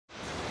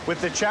With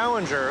the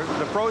Challenger,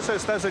 the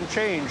process doesn't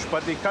change,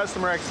 but the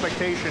customer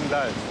expectation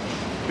does.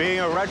 Being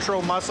a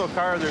retro muscle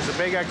car, there's a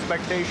big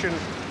expectation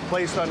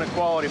placed on the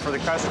quality for the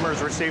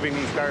customers receiving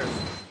these cars.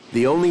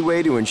 The only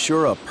way to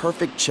ensure a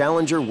perfect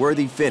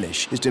Challenger-worthy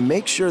finish is to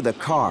make sure the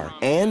car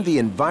and the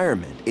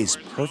environment is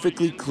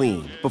perfectly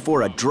clean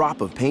before a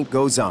drop of paint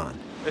goes on.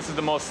 This is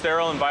the most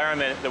sterile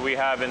environment that we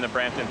have in the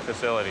Brampton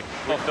facility.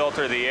 We'll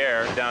filter the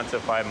air down to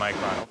 5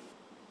 micron.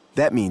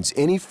 That means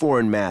any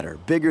foreign matter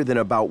bigger than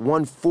about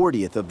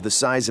 1/40th of the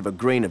size of a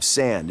grain of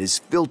sand is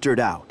filtered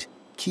out,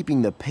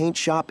 keeping the paint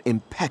shop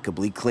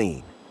impeccably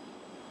clean.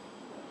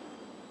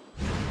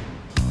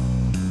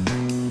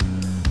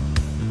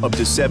 Up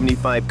to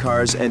 75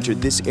 cars enter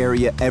this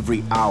area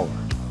every hour,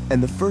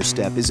 and the first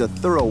step is a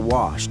thorough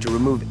wash to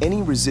remove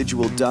any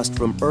residual dust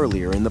from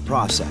earlier in the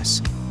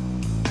process.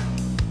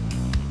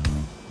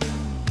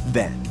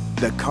 Then,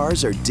 the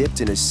cars are dipped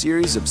in a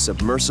series of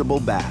submersible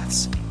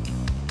baths.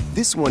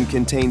 This one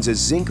contains a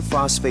zinc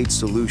phosphate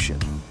solution,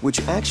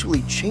 which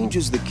actually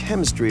changes the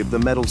chemistry of the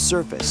metal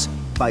surface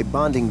by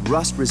bonding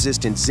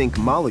rust-resistant zinc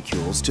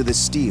molecules to the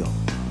steel.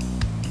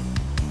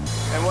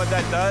 And what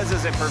that does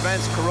is it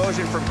prevents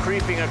corrosion from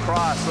creeping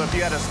across. So if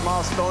you had a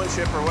small stone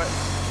chip or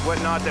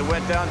whatnot that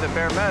went down to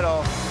bare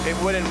metal, it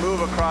wouldn't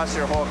move across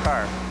your whole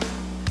car.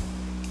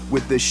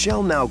 With the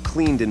shell now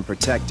cleaned and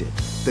protected,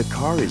 the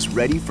car is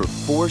ready for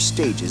 4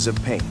 stages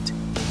of paint: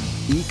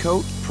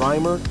 E-coat,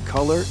 primer,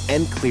 color,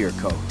 and clear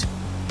coat.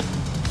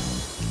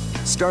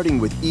 Starting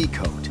with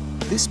E-coat,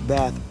 this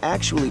bath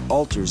actually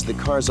alters the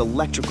car's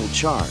electrical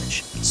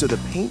charge, so the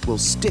paint will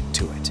stick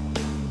to it.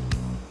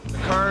 The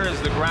car is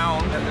the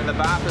ground, and the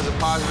bath is a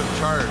positive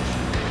charge.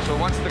 So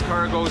once the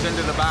car goes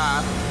into the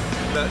bath,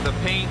 the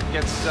paint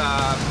gets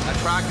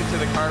attracted to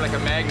the car like a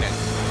magnet,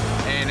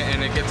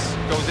 and it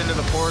goes into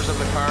the pores of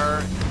the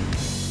car.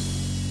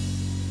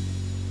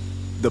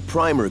 The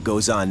primer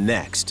goes on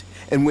next,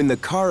 and when the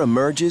car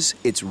emerges,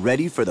 it's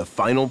ready for the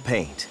final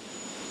paint.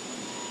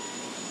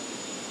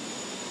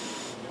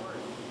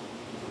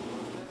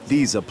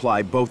 These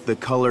apply both the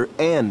color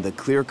and the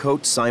clear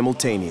coat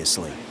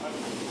simultaneously.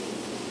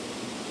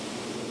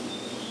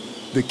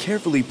 The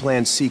carefully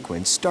planned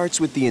sequence starts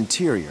with the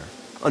interior,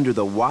 under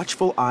the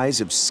watchful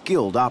eyes of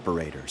skilled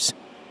operators,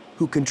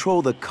 who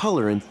control the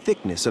color and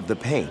thickness of the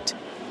paint.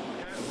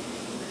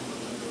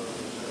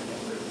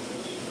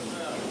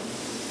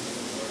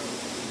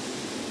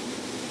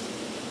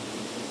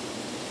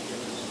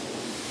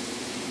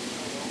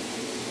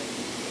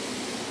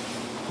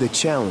 The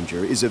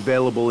Challenger is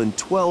available in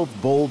 12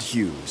 bold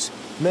hues,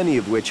 many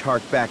of which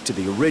hark back to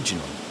the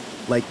original,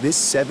 like this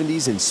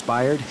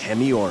 70s-inspired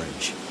Hemi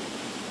Orange.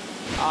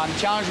 On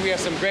Challenger, we have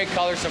some great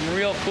colors, some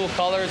real cool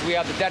colors. We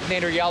have the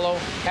Detonator Yellow,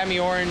 Hemi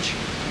Orange,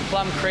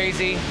 Plum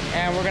Crazy,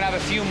 and we're gonna have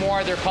a few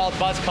more. They're called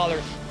Buzz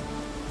colors.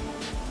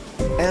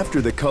 After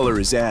the color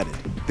is added,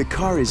 the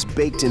car is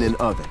baked in an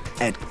oven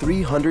at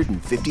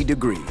 350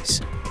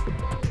 degrees.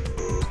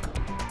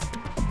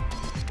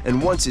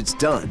 And once it's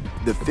done,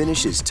 the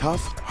finish is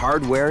tough,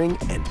 hard-wearing,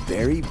 and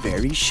very,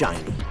 very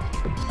shiny.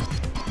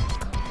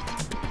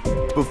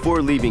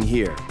 Before leaving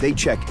here, they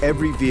check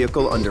every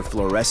vehicle under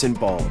fluorescent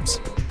bulbs.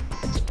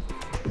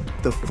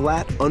 The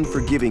flat,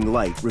 unforgiving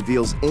light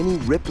reveals any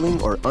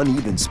rippling or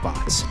uneven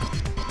spots.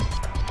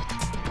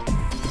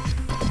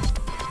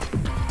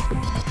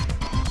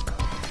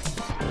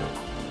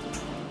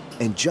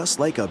 And just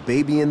like a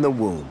baby in the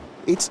womb,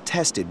 it's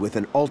tested with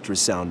an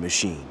ultrasound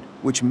machine,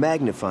 which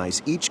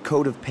magnifies each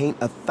coat of paint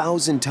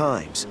 1,000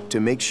 times to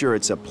make sure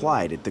it's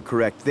applied at the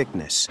correct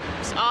thickness.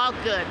 It's all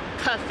good.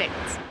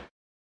 Perfect.